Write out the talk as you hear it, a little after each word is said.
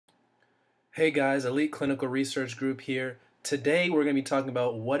Hey guys, Elite Clinical Research Group here. Today we're going to be talking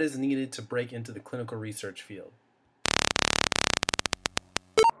about what is needed to break into the clinical research field.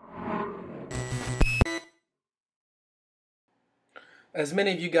 As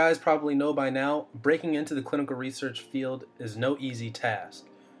many of you guys probably know by now, breaking into the clinical research field is no easy task.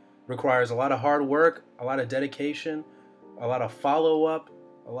 It requires a lot of hard work, a lot of dedication, a lot of follow-up,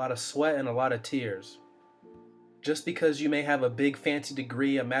 a lot of sweat, and a lot of tears. Just because you may have a big fancy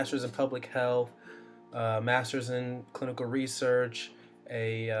degree, a master's in public health, master's in clinical research,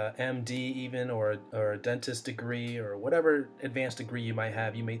 a MD even, or a dentist degree, or whatever advanced degree you might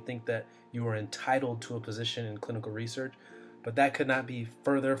have, you may think that you are entitled to a position in clinical research, but that could not be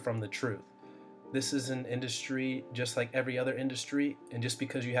further from the truth. This is an industry just like every other industry, and just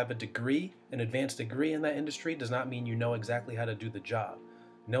because you have a degree, an advanced degree in that industry, does not mean you know exactly how to do the job.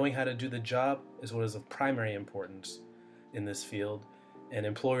 Knowing how to do the job is what is of primary importance in this field, and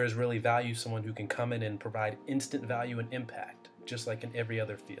employers really value someone who can come in and provide instant value and impact, just like in every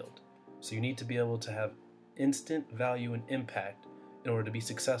other field. So you need to be able to have instant value and impact in order to be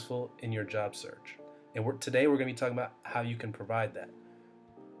successful in your job search. And today we're going to be talking about how you can provide that.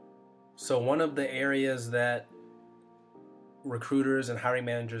 So one of the areas that recruiters and hiring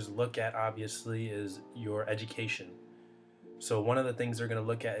managers look at, obviously, is your education. So one of the things they're going to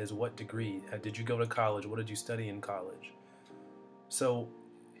look at is what degree. Did you go to college? What did you study in college? So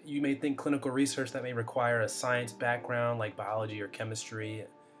you may think clinical research, that may require a science background like biology or chemistry,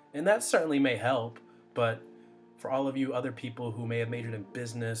 and that certainly may help, but for all of you other people who may have majored in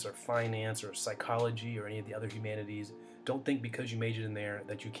business or finance or psychology or any of the other humanities, don't think because you majored in there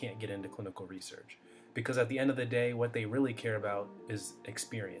that you can't get into clinical research. Because at the end of the day, what they really care about is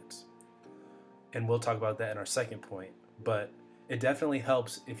experience. And we'll talk about that in our second point. But it definitely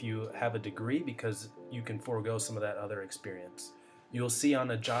helps if you have a degree because you can forego some of that other experience. You'll see on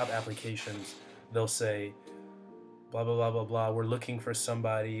the job applications, they'll say, blah, blah, blah, blah, blah. We're looking for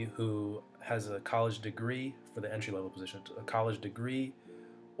somebody who has a college degree for the entry-level position, a college degree,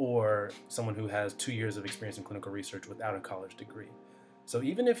 or someone who has 2 years of experience in clinical research without a college degree. So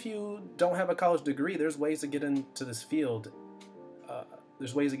even if you don't have a college degree, there's ways to get into this field.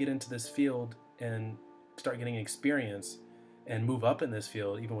 And start getting experience and move up in this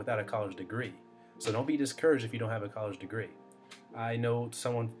field even without a college degree. So don't be discouraged if you don't have a college degree. I know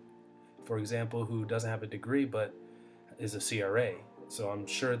someone, for example, who doesn't have a degree but is a CRA. So I'm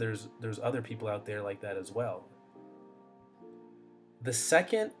sure there's other people out there like that as well. The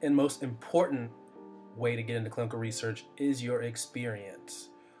second and most important way to get into clinical research is your experience.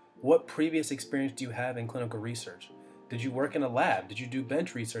 What previous experience do you have in clinical research? Did you work in a lab? Did you do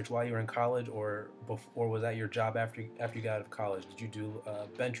bench research while you were in college, or was that your job after you got out of college? Did you do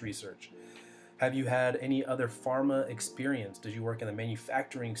bench research? Have you had any other pharma experience? Did you work in the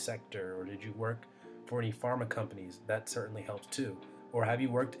manufacturing sector, or did you work for any pharma companies? That certainly helps too. Or have you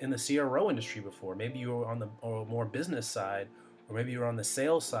worked in the CRO industry before? Maybe you were on the more business side, or maybe you were on the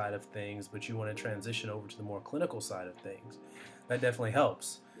sales side of things, but you want to transition over to the more clinical side of things. That definitely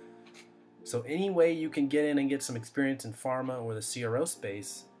helps. So any way you can get in and get some experience in pharma or the CRO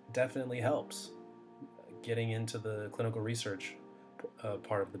space definitely helps getting into the clinical research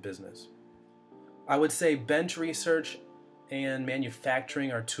part of the business. I would say bench research and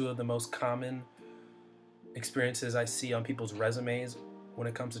manufacturing are two of the most common experiences I see on people's resumes when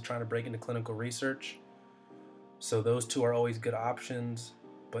it comes to trying to break into clinical research. So those two are always good options,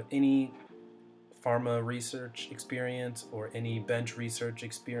 but any pharma research experience or any bench research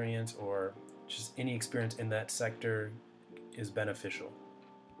experience or just any experience in that sector is beneficial.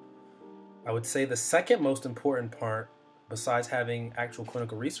 I would say the second most important part, besides having actual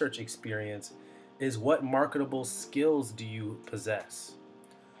clinical research experience, is what marketable skills do you possess?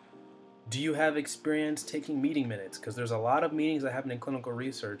 Do you have experience taking meeting minutes? Because there's a lot of meetings that happen in clinical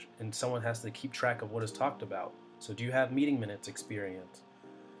research and someone has to keep track of what is talked about. So do you have meeting minutes experience?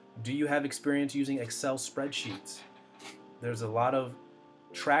 Do you have experience using Excel spreadsheets? There's a lot of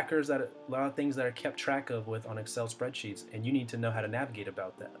things that are kept track of with on Excel spreadsheets, and you need to know how to navigate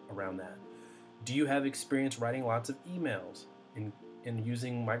around that. Do you have experience writing lots of emails and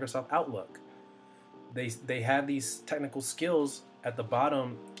using Microsoft Outlook? They have these technical skills at the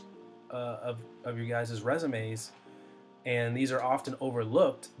bottom of your guys' resumes, and these are often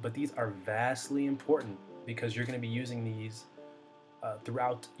overlooked, but these are vastly important because you're going to be using these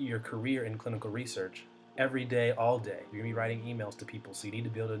throughout your career in clinical research. Every day, all day, you're going to be writing emails to people, so you need to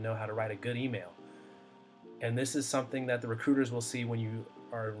be able to know how to write a good email. And this is something that the recruiters will see when you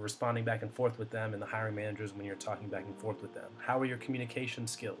are responding back and forth with them, and the hiring managers when you're talking back and forth with them. How are your communication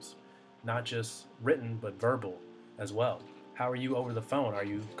skills? Not just written, but verbal as well. How are you over the phone? Are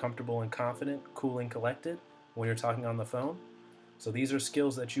you comfortable and confident, cool and collected when you're talking on the phone? So these are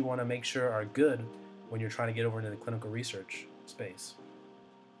skills that you want to make sure are good when you're trying to get over into the clinical research space.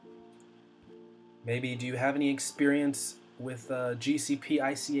 Maybe do you have any experience with GCP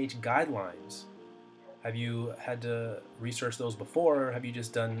ICH guidelines? Have you had to research those before, or have you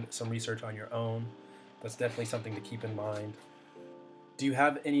just done some research on your own? That's definitely something to keep in mind. Do you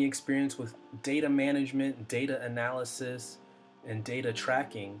have any experience with data management, data analysis, and data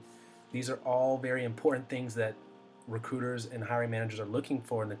tracking? These are all very important things that recruiters and hiring managers are looking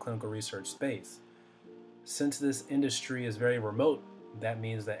for in the clinical research space. Since this industry is very remote, that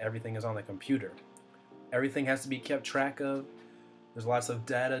means that everything is on the computer. Everything has to be kept track of. There's lots of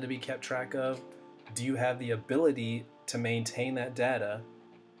data to be kept track of. Do you have the ability to maintain that data,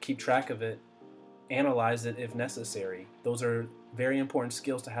 keep track of it, analyze it if necessary? Those are very important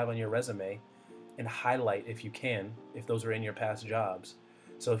skills to have on your resume and highlight if you can, if those are in your past jobs.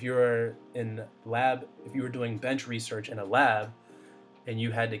 So if you're in lab, if you were doing bench research in a lab and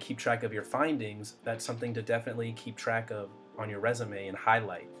you had to keep track of your findings, that's something to definitely keep track of on your resume and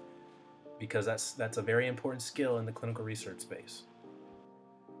highlight, because that's a very important skill in the clinical research space.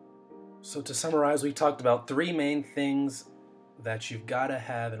 So to summarize, we talked about 3 main things that you've got to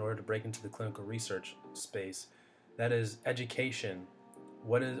have in order to break into the clinical research space. That is education.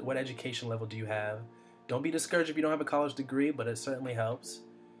 What education level do you have? Don't be discouraged if you don't have a college degree, but it certainly helps.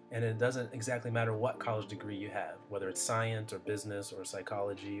 And it doesn't exactly matter what college degree you have, whether it's science or business or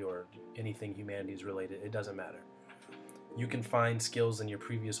psychology or anything humanities related, it doesn't matter. You can find skills in your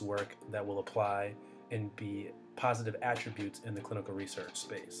previous work that will apply and be positive attributes in the clinical research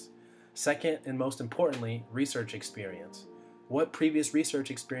space. Second, and most importantly, research experience. What previous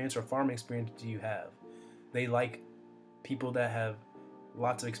research experience or pharma experience do you have? They like people that have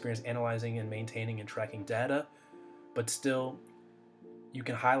lots of experience analyzing and maintaining and tracking data, but still you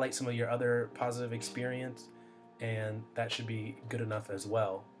can highlight some of your other positive experience, and that should be good enough as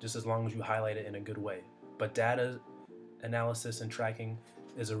well, just as long as you highlight it in a good way. But data analysis and tracking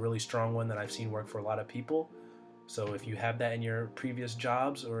is a really strong one that I've seen work for a lot of people. So if you have that in your previous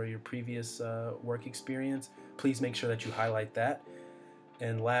jobs or your previous work experience, please make sure that you highlight that.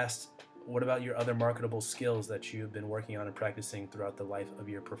 And last, what about your other marketable skills that you've been working on and practicing throughout the life of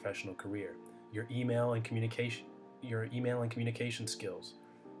your professional career? Your email and communication skills.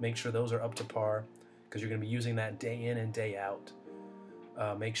 Make sure those are up to par, because you're going to be using that day in and day out.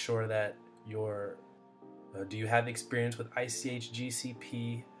 Make sure that do you have experience with ICH,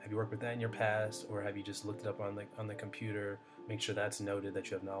 GCP? Have you worked with that in your past, or have you just looked it up on the computer? Make sure that's noted, that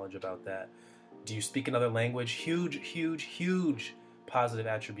you have knowledge about that. Do you speak another language? Huge positive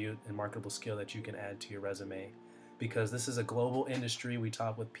attribute and marketable skill that you can add to your resume, because this is a global industry. We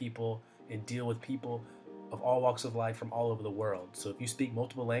talk with people and deal with people of all walks of life from all over the world. So if you speak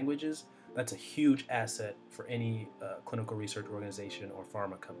multiple languages, that's a huge asset for any clinical research organization or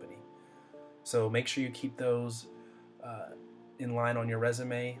pharma company. So make sure you keep those in line on your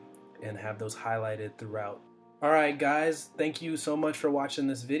resume and have those highlighted throughout. All right, guys, thank you so much for watching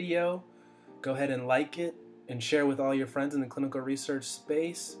this video. Go ahead and like it and share with all your friends in the clinical research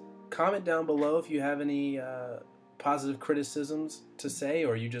space. Comment down below if you have any positive criticisms to say,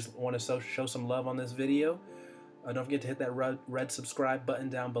 or you just want to show some love on this video. Don't forget to hit that red subscribe button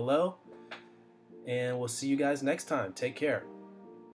down below. And we'll see you guys next time. Take care.